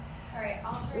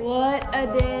What a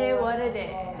day, what a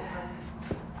day.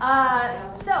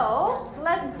 So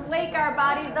let's wake our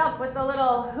bodies up with a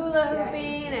little hula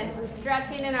hooping and some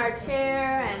stretching in our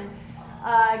chair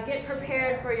and get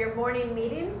prepared for your morning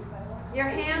meeting. Your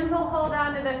hands will hold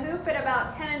on to the hoop at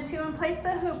about 10 and 2 and place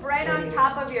the hoop right on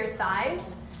top of your thighs.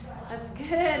 That's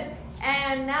good.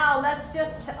 And now let's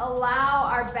just allow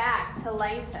our back to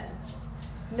lengthen.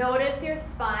 Notice your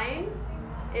spine.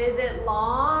 Is it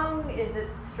long? Is it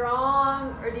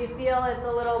strong? Or do you feel it's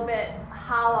a little bit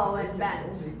hollow and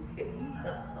bent?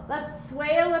 Let's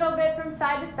sway a little bit from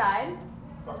side to side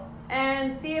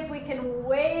and see if we can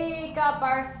wake up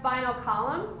our spinal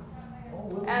column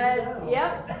as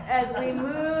we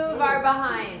move our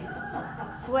behind.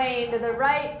 Swaying to the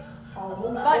right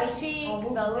butt cheek, the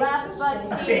left butt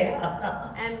cheek,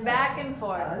 and back and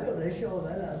forth.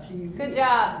 Good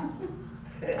job.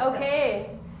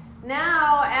 Okay.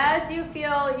 Now, as you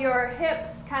feel your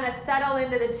hips kind of settle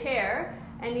into the chair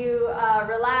and you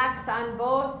relax on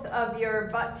both of your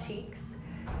butt cheeks,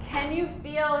 can you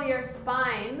feel your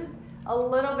spine a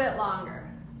little bit longer,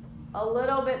 a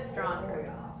little bit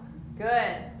stronger?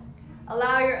 Good.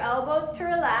 Allow your elbows to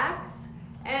relax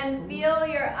and feel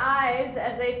your eyes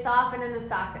as they soften in the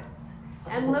sockets.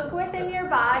 And look within your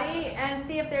body and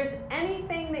see if there's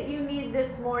anything that you need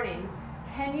this morning.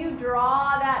 Can you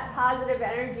draw that positive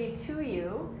energy to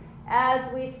you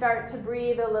as we start to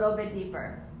breathe a little bit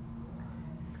deeper?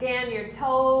 Scan your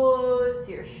toes,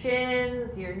 your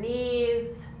shins, your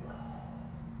knees.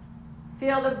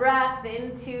 Feel the breath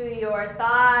into your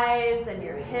thighs and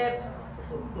your hips.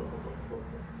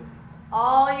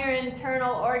 All your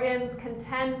internal organs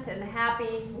content and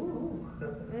happy.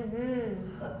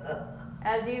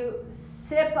 As you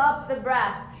sip up the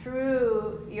breath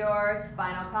through your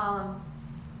spinal column.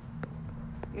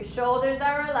 Your shoulders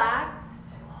are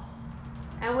relaxed.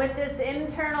 And with this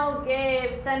internal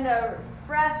gaze, send a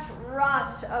fresh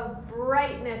rush of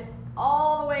brightness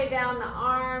all the way down the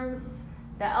arms,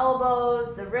 the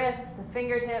elbows, the wrists, the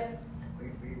fingertips.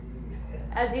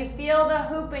 As you feel the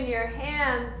hoop in your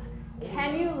hands,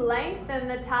 can you lengthen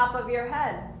the top of your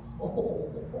head?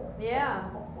 Yeah.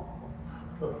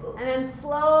 And then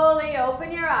slowly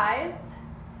open your eyes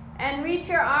and reach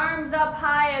your arms up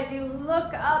high as you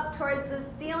look up towards the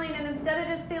ceiling. And instead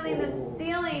of just seeing the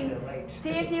ceiling,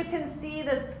 see if you can see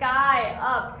the sky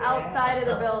up outside of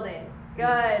the building.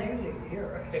 Good.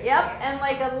 Yep, and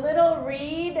like a little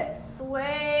reed,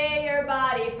 sway your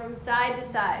body from side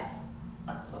to side.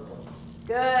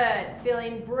 Good.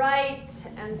 Feeling bright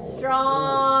and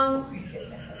strong,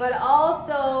 but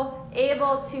also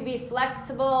able to be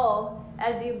flexible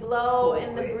as you blow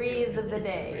in the breeze of the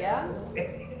day. Yeah?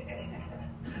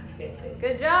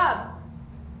 Good job.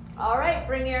 All right,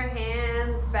 bring your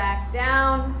hands back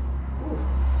down.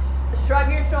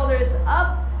 Shrug your shoulders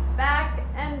up, back,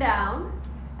 and down.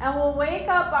 And we'll wake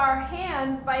up our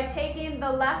hands by taking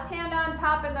the left hand on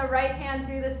top and the right hand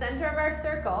through the center of our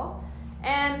circle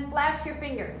and flash your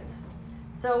fingers.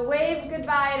 So wave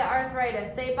goodbye to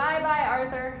arthritis. Say bye-bye,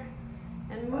 Arthur,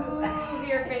 and move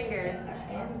your fingers.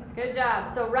 Good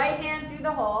job. So right hand through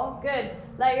the hole. Good.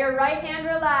 Let your right hand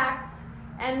relax.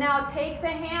 And now take the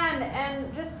hand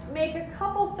and just make a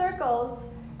couple circles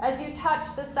as you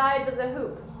touch the sides of the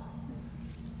hoop.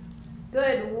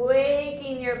 Good.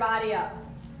 Waking your body up.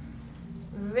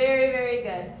 Very, very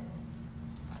good.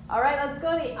 All right, let's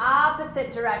go the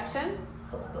opposite direction.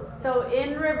 So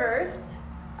in reverse,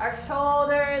 our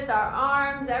shoulders, our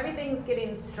arms, everything's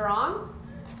getting strong.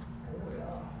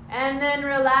 And then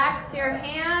relax your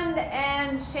hand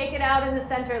and shake it out in the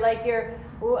center like you're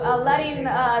letting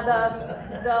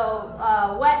the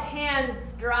wet hands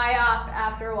dry off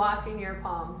after washing your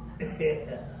palms.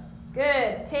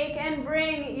 Good. Take and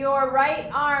bring your right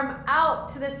arm out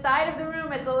to the side of the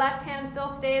room as the left hand still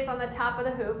stays on the top of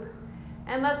the hoop.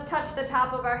 And let's touch the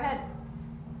top of our head.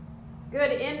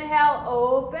 Good. Inhale,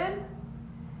 open.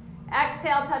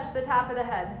 Exhale, touch the top of the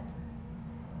head.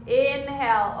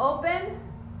 Inhale, open.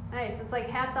 Nice. It's like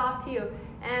hats off to you.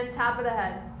 And top of the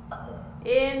head.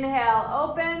 Inhale,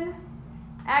 open.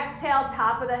 Exhale,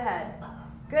 top of the head.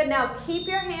 Good. Now keep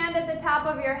your hand at the top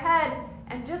of your head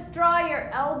and just draw your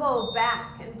elbow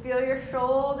back and feel your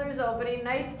shoulders opening.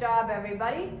 Nice job,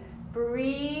 everybody.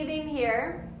 Breathing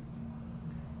here.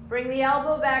 Bring the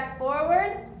elbow back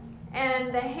forward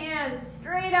and the hand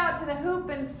straight out to the hoop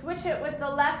and switch it with the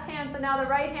left hand. So now the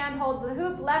right hand holds the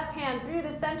hoop, left hand through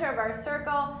the center of our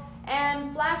circle,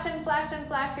 and flash and flash and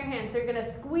flash your hands. So you're going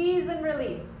to squeeze and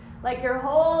release. Like you're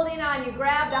holding on. You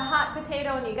grabbed a hot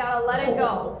potato and you got to let it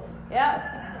go.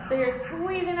 Yep. So you're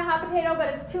squeezing a hot potato,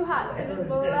 but it's too hot. So just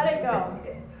let it go.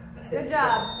 Good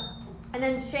job. And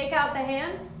then shake out the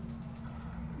hand.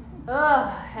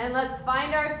 And let's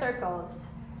find our circles.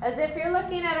 As if you're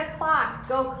looking at a clock,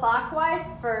 go clockwise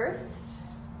first.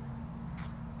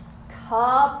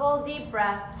 Couple deep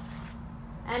breaths.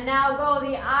 And now go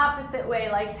the opposite way,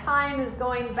 like time is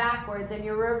going backwards and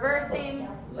you're reversing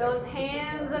those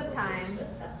hands of time.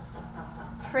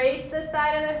 Trace the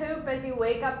side of the hoop as you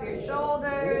wake up your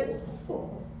shoulders.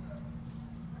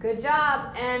 Good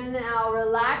job. And now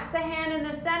relax the hand in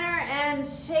the center and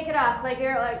shake it off like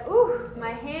you're like, ooh,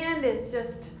 my hand is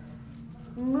just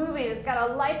moving. It's got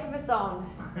a life of its own.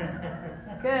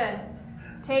 Good.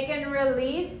 Take and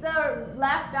release the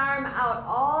left arm out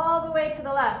all the way to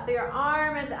the left. So your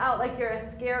arm is out like you're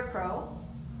a scarecrow.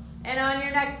 And on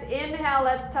your next inhale,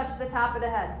 let's touch the top of the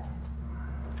head.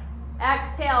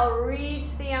 Exhale, reach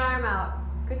the arm out.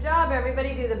 Good job,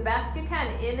 everybody. Do the best you can.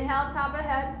 Inhale, top of the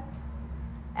head.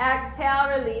 Exhale,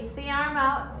 release the arm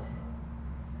out.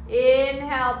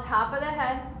 Inhale, top of the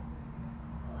head.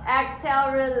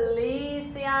 Exhale,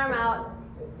 release the arm out.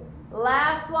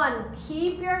 Last one.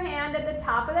 Keep your hand at the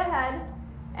top of the head.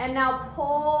 And now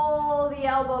pull the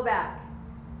elbow back.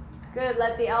 Good.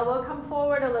 Let the elbow come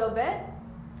forward a little bit.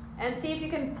 And see if you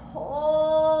can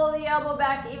pull the elbow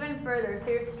back even further.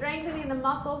 So you're strengthening the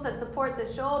muscles that support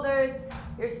the shoulders.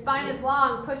 Your spine is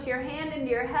long. Push your hand into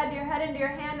your head into your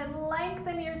hand, and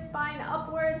lengthen your spine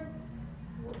upward.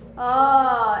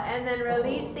 And then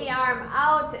release the arm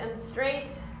out and straight.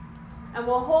 And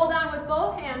we'll hold on with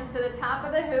both hands to the top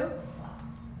of the hoop.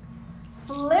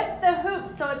 Flip the hoop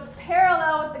so it's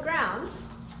parallel with the ground.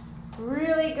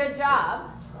 Really good job.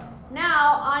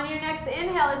 Now, on your next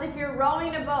inhale, as if you're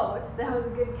rowing a boat. That was a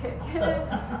good kick.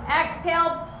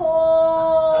 Exhale,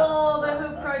 pull the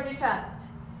hoop towards your chest.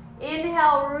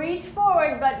 Inhale, reach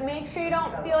forward, but make sure you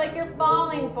don't feel like you're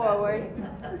falling forward.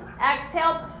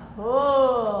 Exhale,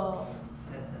 pull.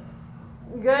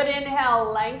 Good.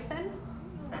 Inhale, lengthen.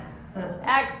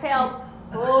 Exhale,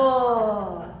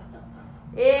 pull.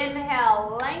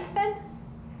 Inhale, lengthen.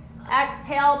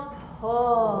 Exhale,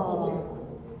 pull.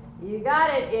 You got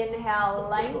it. Inhale,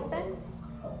 lengthen.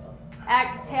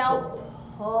 Exhale,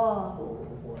 pull.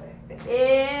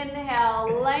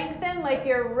 Inhale, lengthen like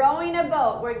you're rowing a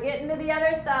boat. We're getting to the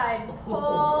other side. Pull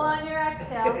on your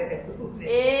exhale.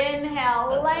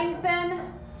 Inhale,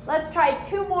 lengthen. Let's try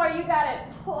two more. You got it.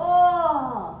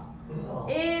 Pull.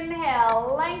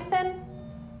 Inhale, lengthen.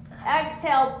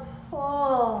 Exhale,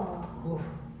 pull.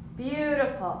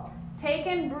 Beautiful. Take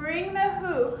and bring the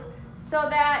hoop so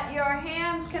that your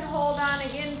hands can hold on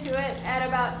again to it at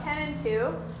about 10 and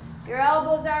 2. Your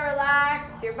elbows are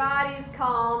relaxed, your body's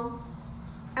calm.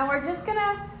 And we're just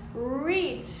gonna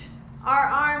reach our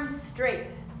arms straight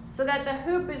so that the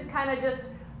hoop is kind of just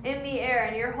in the air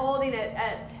and you're holding it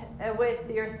with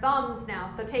your thumbs now.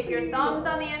 So take your thumbs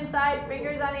on the inside,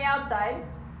 fingers on the outside.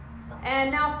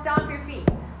 And now stomp your feet.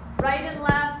 Right and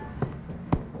left,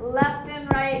 left and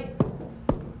right.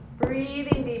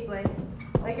 Breathing deeply.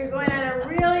 Like you're going on a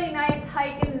really nice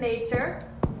hike in nature.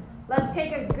 Let's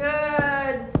take a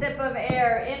good sip of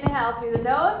air. Inhale through the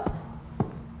nose.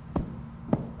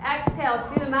 Exhale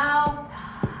through the mouth.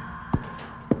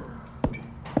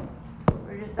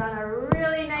 We're just on a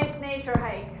really nice nature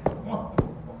hike.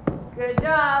 Good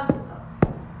job.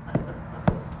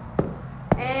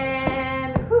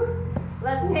 And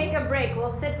let's take a break.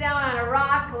 We'll sit down on a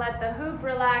rock. Let the hoop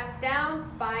relax down.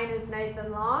 Spine is nice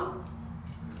and long.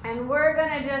 And we're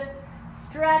going to just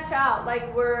stretch out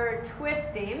like we're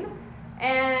twisting.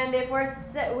 And if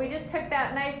we just took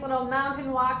that nice little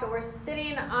mountain walk and we're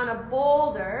sitting on a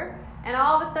boulder, and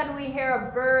all of a sudden we hear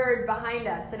a bird behind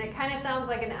us, and it kind of sounds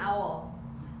like an owl.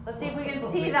 Let's see if we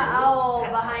can see the owl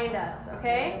behind us,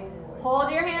 okay?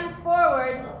 Hold your hands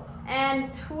forward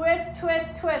and twist,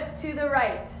 twist, twist to the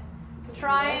right.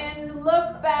 Try and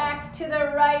look back to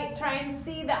the right. Try and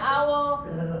see the owl.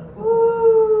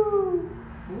 Woo!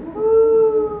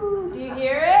 Woo! Do you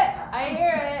hear it? I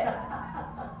hear it.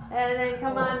 And then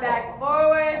come on back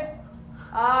forward.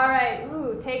 All right.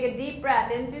 Ooh, take a deep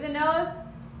breath in through the nose.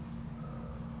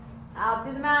 Out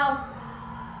through the mouth.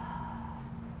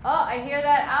 Oh, I hear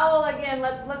that owl again.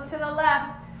 Let's look to the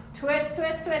left. Twist,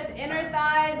 twist, twist. Inner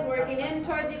thighs working in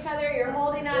towards each other. You're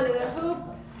holding on to the hoop.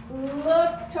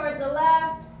 Look towards the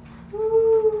left.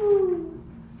 Woo.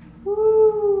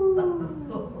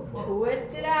 Woo.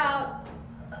 Twist it out.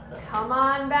 Come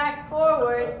on back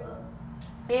forward.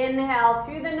 Inhale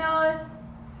through the nose.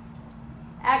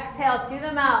 Exhale through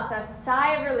the mouth. A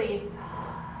sigh of relief.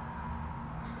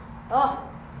 Oh,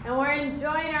 and we're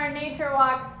enjoying our nature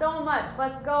walk so much.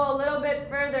 Let's go a little bit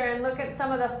further and look at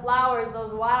some of the flowers,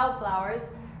 those wildflowers.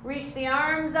 Reach the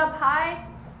arms up high.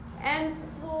 and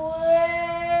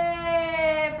sway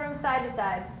from side to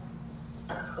side.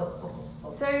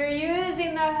 So you're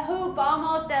using the hoop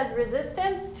almost as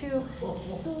resistance to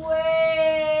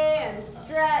sway and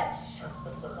stretch.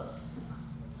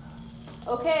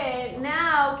 Okay,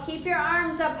 now keep your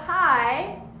arms up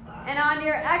high, and on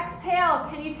your exhale,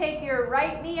 can you take your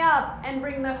right knee up and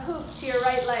bring the hoop to your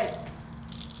right leg?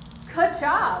 Good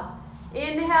job.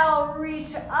 Inhale,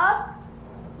 reach up,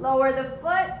 lower the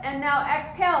foot, and now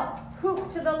exhale, hoop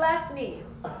to the left knee.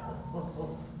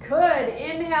 Good.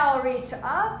 Inhale, reach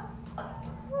up.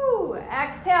 Woo.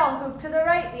 Exhale, hoop to the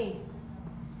right knee.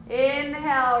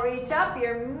 Inhale, reach up.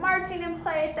 You're marching in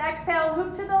place. Exhale,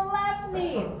 hoop to the left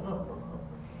knee.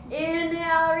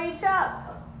 Inhale, reach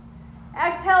up.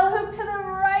 Exhale, hoop to the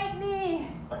right knee.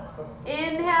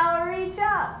 Inhale, reach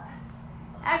up.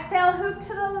 Exhale, hoop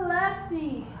to the left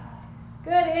knee.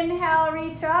 Good. Inhale,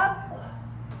 reach up.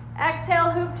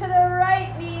 Exhale, hoop to the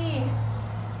right knee.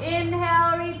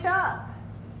 Inhale, reach up.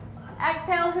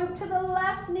 Exhale, hoop to the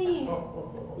left knee.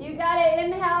 You got it.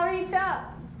 Inhale, reach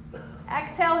up.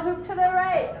 Exhale, hoop to the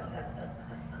right.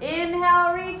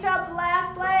 Inhale, reach up,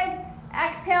 last leg.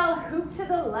 Exhale, hoop to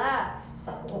the left.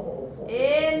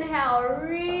 Inhale,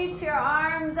 reach your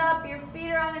arms up. Your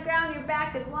feet are on the ground. Your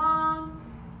back is long.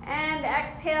 And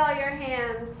exhale your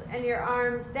hands and your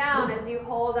arms down as you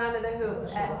hold onto the hoop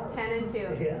at 10 and 2.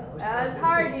 That was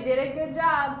hard. You did a good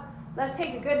job. Let's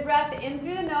take a good breath in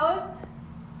through the nose,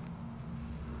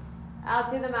 out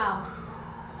through the mouth.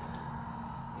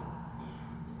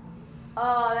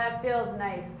 Oh, that feels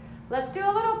nice. Let's do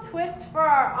a little twist for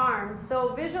our arms.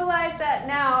 So visualize that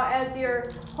now as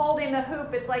you're holding the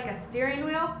hoop. It's like a steering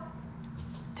wheel.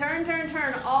 Turn, turn,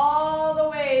 turn all the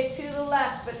way to the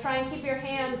left, but try and keep your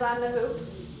hands on the hoop.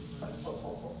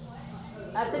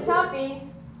 That's a toughie.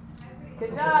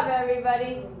 Good job,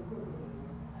 everybody.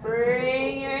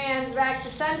 Bring your hands back to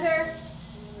center.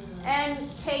 And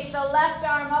take the left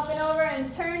arm up and over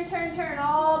and turn, turn, turn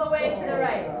all the way to the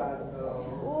right.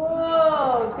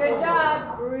 Whoa, good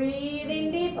job.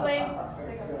 Breathing deeply.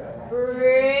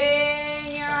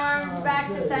 Bring your arms back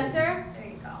to center.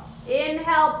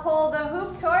 Inhale, pull the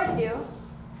hoop towards you.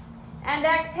 And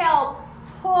exhale,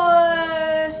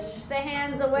 push the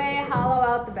hands away, hollow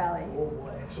out the belly.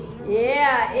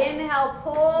 Yeah, inhale,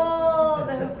 pull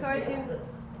the hoop towards you.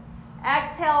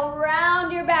 Exhale,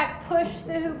 round your back, push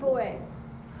the hoop away.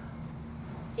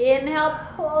 Inhale,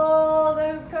 pull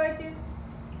the hoop towards you.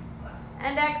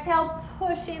 And exhale,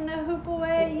 pushing the hoop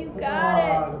away. You got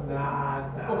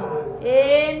it.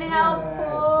 Inhale,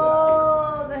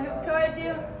 pull the hoop towards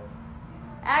you.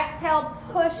 Exhale,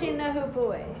 pushing the hoop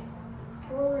away.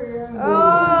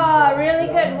 Oh, really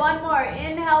good. One more.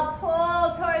 Inhale,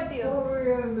 pull towards you.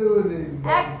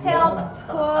 Exhale,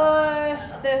 push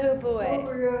the hoop away.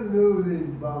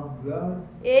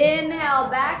 Inhale,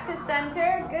 back to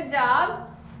center. Good job.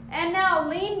 And now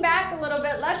lean back a little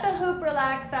bit. Let the hoop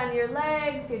relax on your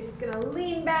legs. You're just going to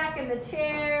lean back in the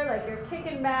chair like you're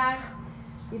kicking back.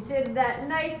 You did that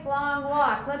nice long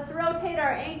walk. Let's rotate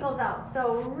our ankles out.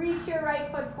 So reach your right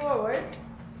foot forward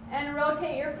and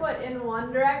rotate your foot in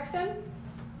one direction.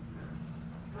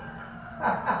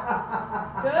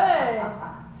 Good.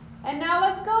 And now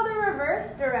let's go the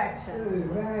reverse direction.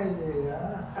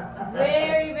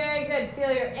 Very, very good.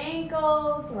 Feel your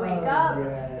ankles wake up.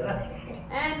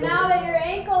 And now that your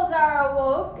ankles are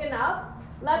awoken up,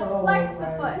 let's flex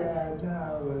the foot.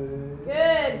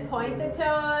 Good. Point the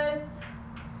toes.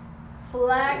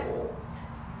 Flex.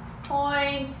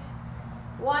 Point.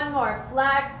 One more.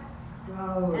 Flex.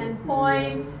 And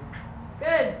point.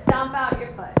 Good. Stomp out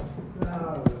your foot.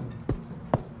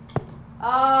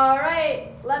 All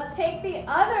right. Let's take the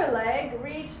other leg.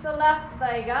 Reach the left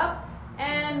leg up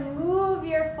and move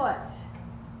your foot.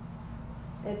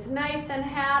 It's nice and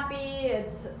happy.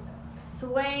 It's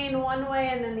swaying one way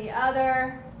and then the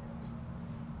other.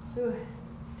 Ooh,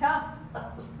 it's tough.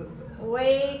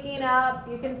 Waking up.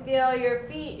 You can feel your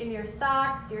feet in your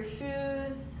socks, your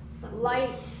shoes,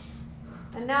 light.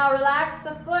 And now relax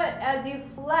the foot as you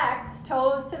flex,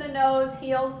 toes to the nose,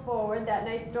 heels forward, that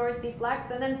nice dorsiflex,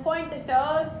 and then point the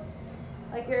toes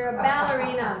like you're a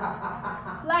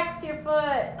ballerina. Flex your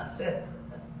foot.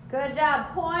 Good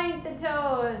job. Point the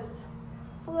toes.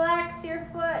 Flex your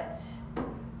foot.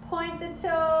 Point the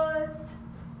toes.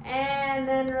 And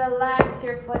then relax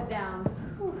your foot down.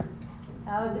 Whew.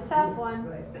 That was a tough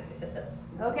one.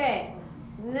 Okay.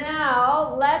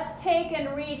 Now let's take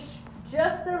and reach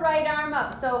just the right arm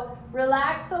up. So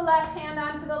relax the left hand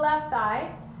onto the left thigh.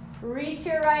 Reach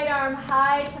your right arm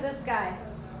high to the sky.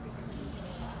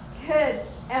 Good.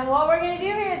 And what we're going to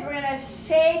do here is we're going to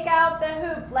shake out the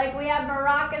hoop like we have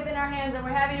maracas in our hands and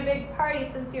we're having a big party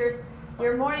since your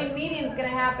morning meeting is going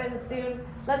to happen soon.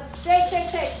 Let's shake, shake,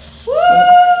 shake. Woo!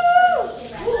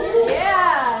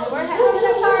 Yeah, we're having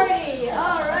a party.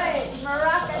 All right,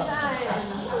 maraca time.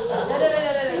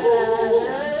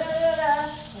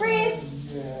 Freeze.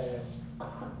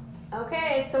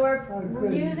 Okay, so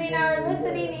we're using our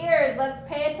listening ears. Let's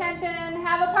pay attention and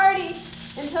have a party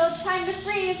until it's time to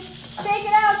freeze. Shake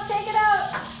it out, shake it out.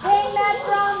 Hang that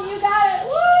drum, you got it.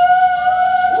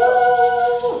 Woo!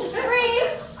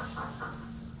 Freeze.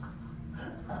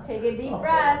 Take a deep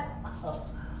breath.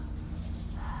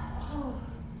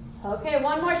 Okay,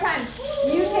 one more time.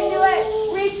 You can do it.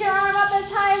 Reach your arm up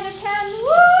as high as you can.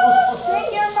 Woo!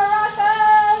 Shake your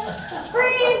maracas.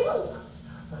 Freeze.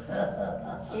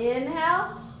 Inhale.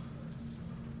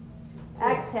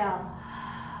 Exhale.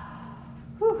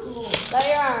 Whew. Let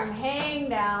your arm hang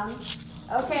down.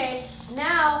 Okay,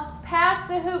 now pass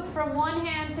the hoop from one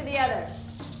hand to the other.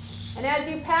 And as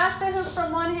you pass the hoop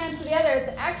from one hand to the other,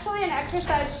 it's actually an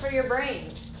exercise for your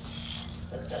brain.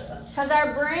 Because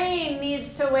our brain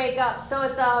needs to wake up. So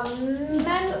it's a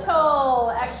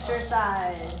mental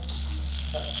exercise.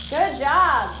 Good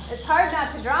job. It's hard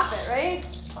not to drop it, right?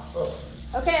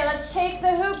 Okay, let's take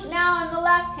the hoop now in the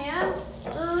left hand.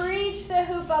 Reach the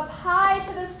hoop up high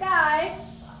to the sky.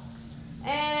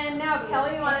 And now,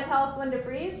 Kelly, you want to tell us when to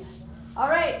freeze? All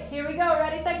right, here we go.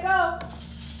 Ready, set, go.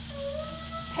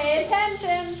 Pay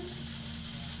attention.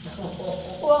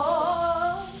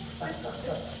 Whoa.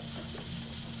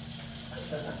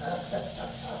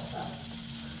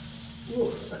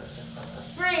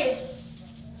 Freeze.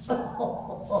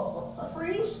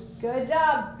 Freeze. Good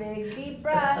job. Big deep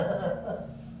breath.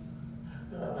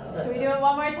 Should we do it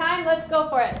one more time? Let's go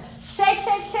for it. Shake,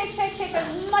 shake, shake, shake, shake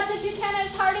as much as you can,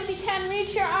 as hard as you can.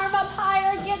 Reach your arm up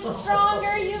higher. Get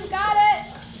stronger. You've got it.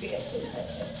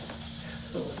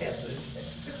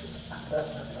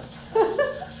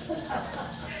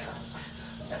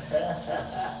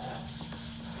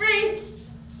 Freeze.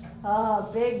 Oh,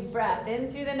 big breath.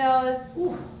 In through the nose.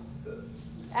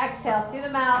 Exhale through the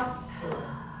mouth.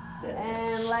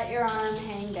 And let your arm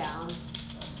hang down.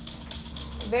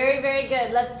 Very, very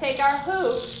good. Let's take our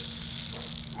hoop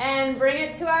and bring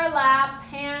it to our lap.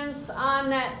 Hands on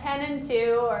that 10 and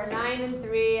 2 or 9 and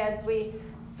 3 as we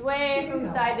sway from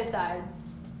side to side.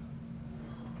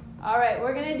 All right,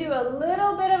 we're going to do a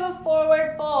little bit of a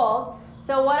forward fold.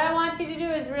 So what I want you to do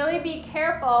is really be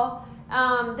careful.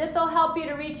 This will help you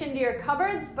to reach into your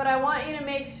cupboards, but I want you to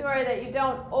make sure that you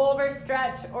don't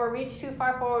overstretch or reach too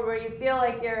far forward where you feel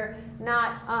like you're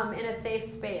not in a safe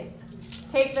space.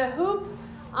 Take the hoop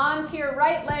onto your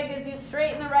right leg as you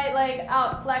straighten the right leg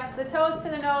out. Flex the toes to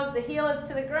the nose, the heel is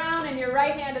to the ground, and your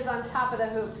right hand is on top of the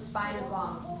hoop. Spine is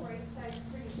long.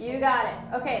 You got it.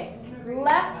 Okay,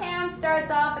 left hand starts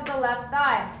off at the left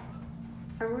thigh.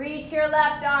 Reach your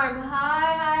left arm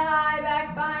high, high, high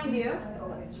back behind you.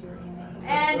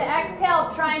 And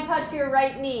exhale, try and touch your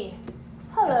right knee.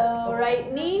 Hello,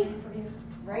 right knee.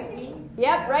 Right knee?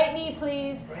 Yep, right knee,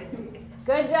 please.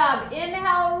 Good job.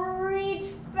 Inhale,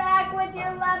 reach back with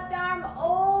your left arm.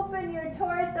 Open your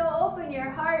torso, open your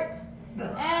heart.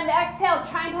 And exhale,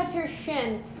 try and touch your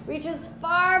shin. Reach as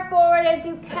far forward as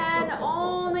you can.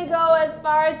 Only go as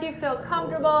far as you feel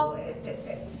comfortable.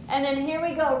 And then here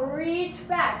we go. Reach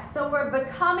back. So we're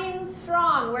becoming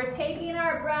strong. We're taking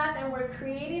our breath and we're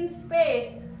creating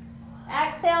space.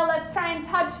 Exhale, let's try and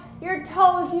touch your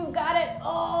toes. You've got it.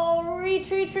 Oh, reach,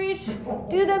 reach, reach.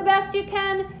 Do the best you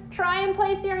can. Try and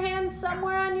place your hands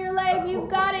somewhere on your leg. You've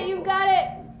got it, you've got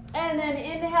it. And then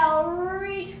inhale,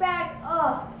 reach back.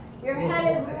 Oh, your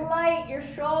head is light. Your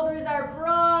shoulders are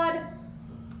broad.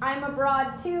 I'm a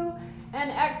broad too. And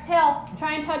exhale,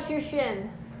 try and touch your shin.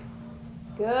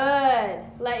 Good.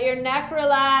 Let your neck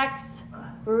relax.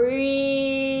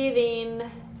 Breathing.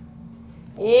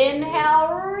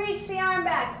 Inhale, reach the arm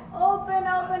back. Open,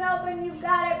 open, open. You've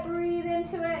got it. Breathe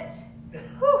into it.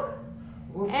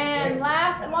 Whew. And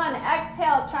last one.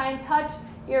 Exhale, try and touch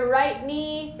your right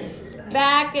knee.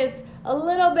 Back is a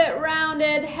little bit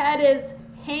rounded. Head is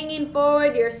hanging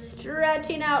forward. You're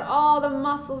stretching out all the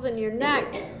muscles in your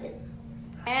neck.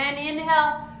 And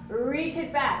inhale. Reach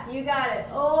it back. You got it.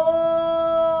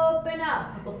 Open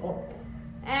up.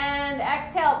 And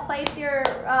exhale. Place your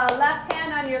left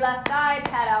hand on your left thigh.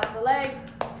 Pat out the leg.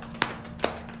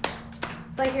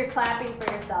 It's like you're clapping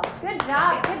for yourself. Good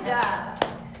job. Good job.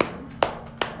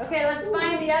 Okay, let's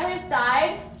find the other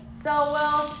side. So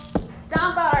we'll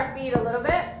stomp out our feet a little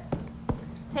bit.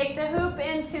 Take the hoop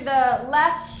into the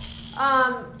left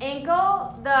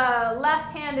ankle. The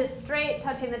left hand is straight,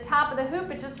 touching the top of the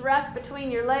hoop. It just rests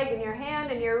between your leg and your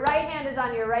hand, and your right hand is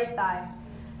on your right thigh.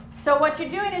 So what you're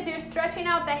doing is you're stretching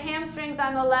out the hamstrings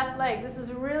on the left leg. This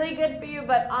is really good for you,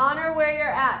 but honor where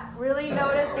you're at. Really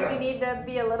notice if you need to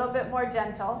be a little bit more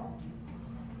gentle.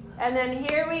 And then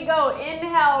here we go.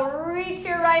 Inhale, reach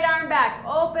your right arm back.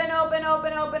 Open, open,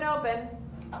 open, open, open.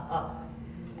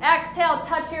 Exhale,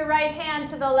 touch your right hand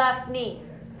to the left knee.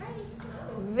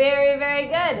 Very, very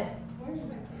good.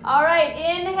 All right,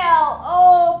 inhale,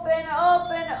 open,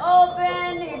 open,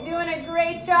 open. You're doing a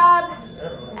great job.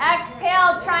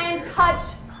 Exhale, try and touch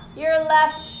your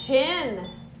left shin.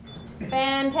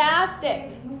 Fantastic.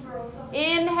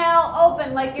 Inhale,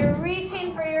 open, like you're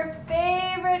reaching for your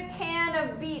favorite can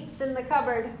of beets in the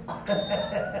cupboard.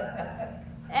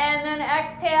 And then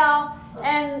exhale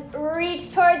and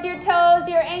reach towards your toes,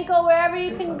 your ankle, wherever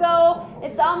you can go.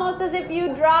 It's almost as if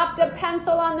you dropped a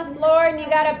pencil on the floor and you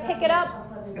got to pick it up.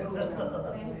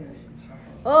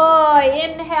 Oh,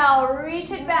 inhale,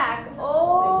 reach it back,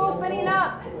 opening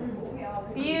up.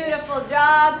 Beautiful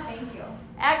job.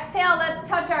 Exhale, let's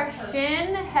touch our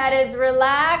shin. Head is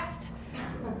relaxed.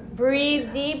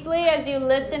 Breathe deeply as you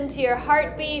listen to your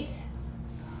heartbeat.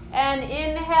 And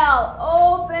inhale,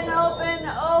 open, open,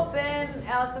 open.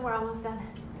 Allison, we're almost done.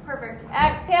 Perfect.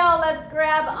 Exhale, let's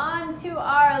grab onto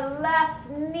our left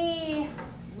knee.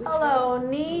 Hello,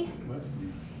 knee.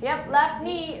 Yep, left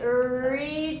knee.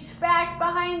 Reach back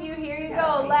behind you. Here you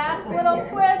go. Last little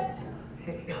twist.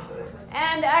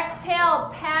 And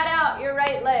exhale, pat out your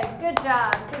right leg. Good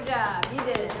job, good job. You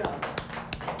did it.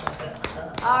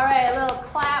 All right, a little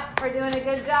clap for doing a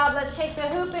good job. Let's take the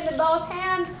hoop into both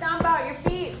hands. Stomp out your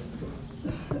feet.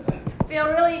 Feel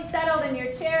really settled in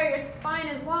your chair. Your spine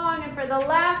is long. And for the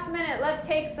last minute, let's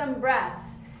take some breaths.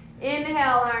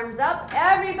 Inhale, arms up.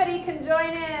 Everybody can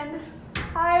join in.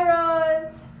 Hi,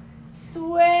 Rose.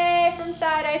 Sway from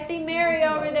side. I see Mary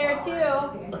over there, too.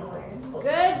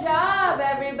 Good job,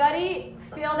 everybody.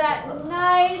 Feel that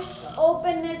nice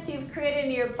openness you've created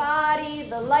in your body,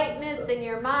 the lightness in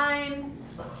your mind.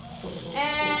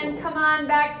 And come on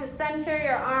back to center.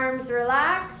 Your arms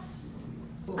relax.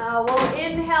 We'll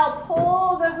inhale,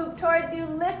 pull the hoop towards you.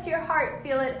 Lift your heart.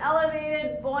 Feel it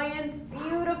elevated, buoyant,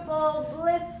 beautiful,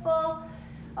 blissful.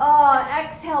 Oh,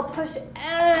 exhale, push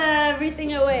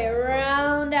everything away.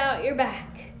 Round out your back.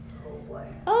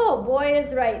 Oh, boy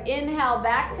is right. Inhale,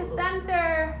 back to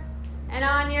center. And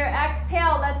on your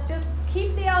exhale, let's just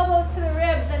keep the elbows to the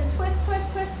ribs and twist,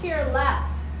 twist, twist to your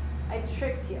left. I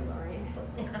tricked you, Lorraine.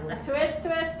 Twist,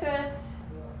 twist, twist.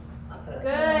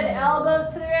 Good.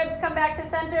 Elbows to the ribs. Come back to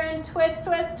center and twist,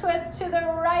 twist, twist to the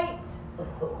right.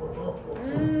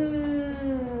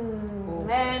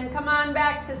 And come on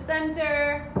back to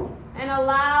center and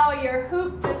allow your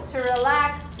hoop just to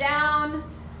relax down.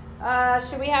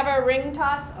 Should we have our ring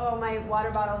toss? Oh, my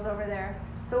water bottle's over there.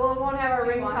 So we won't have our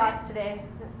ring toss today.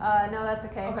 No, that's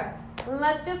okay. Okay.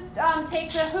 Let's just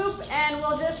take the hoop and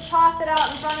we'll just toss it out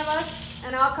in front of us,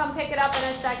 and I'll come pick it up in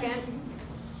a second.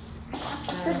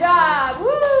 Good job.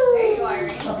 Woo! There you are,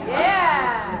 Irene.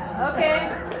 Yeah. Okay.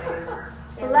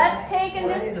 Let's take in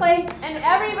this place, and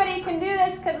everybody can do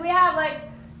this because we have like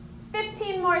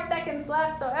 15 more seconds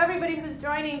left, so everybody who's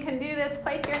joining can do this.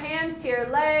 Place your hands to your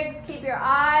legs, keep your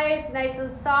eyes nice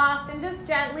and soft, and just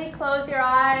gently close your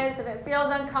eyes. If it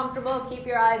feels uncomfortable, keep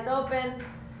your eyes open,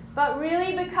 but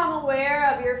really become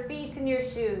aware of your feet and your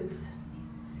shoes.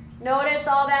 Notice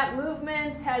all that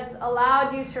movement has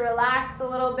allowed you to relax a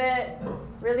little bit,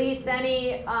 release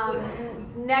any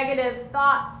negative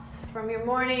thoughts from your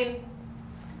morning,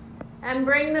 and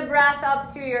bring the breath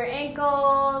up through your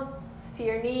ankles, to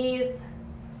your knees.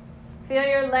 Feel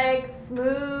your legs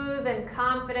smooth and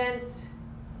confident.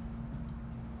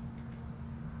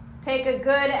 Take a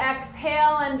good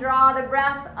exhale and draw the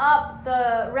breath up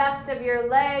the rest of your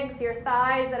legs, your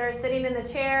thighs that are sitting in the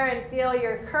chair, and feel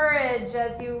your courage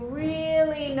as you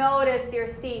really notice your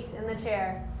seat in the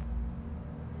chair.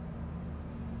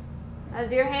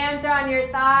 As your hands are on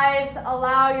your thighs,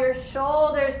 allow your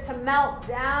shoulders to melt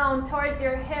down towards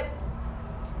your hips.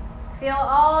 Feel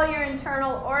all your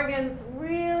internal organs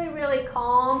really, really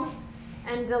calm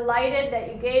and delighted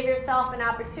that you gave yourself an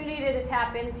opportunity to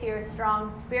tap into your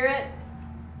strong spirit.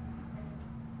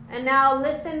 And now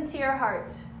listen to your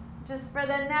heart. Just for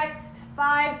the next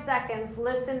 5 seconds,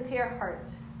 listen to your heart.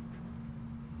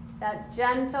 That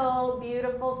gentle,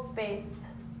 beautiful space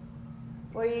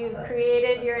where you've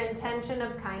created your intention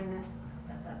of kindness.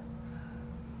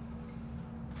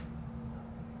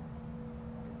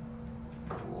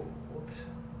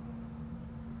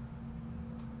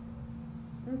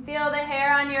 And feel the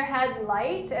hair on your head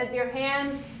light as your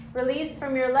hands Release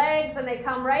from your legs, and they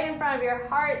come right in front of your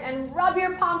heart, and rub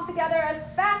your palms together as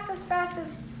fast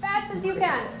as you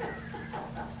can.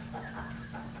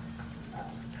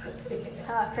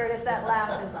 Curtis, that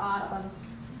laugh is awesome.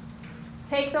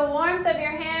 Take the warmth of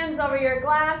your hands over your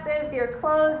glasses, your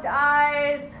closed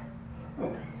eyes,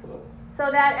 so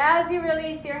that as you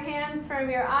release your hands from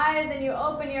your eyes and you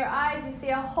open your eyes, you see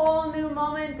a whole new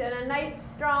moment and a nice,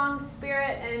 strong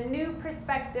spirit and a new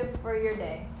perspective for your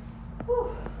day. Whew.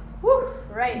 Whew.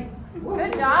 Right.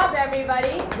 Good job,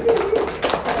 everybody.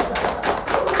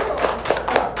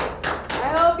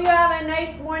 I hope you have a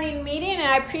nice morning meeting, and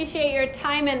I appreciate your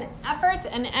time and effort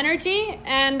and energy,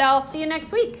 and I'll see you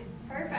next week.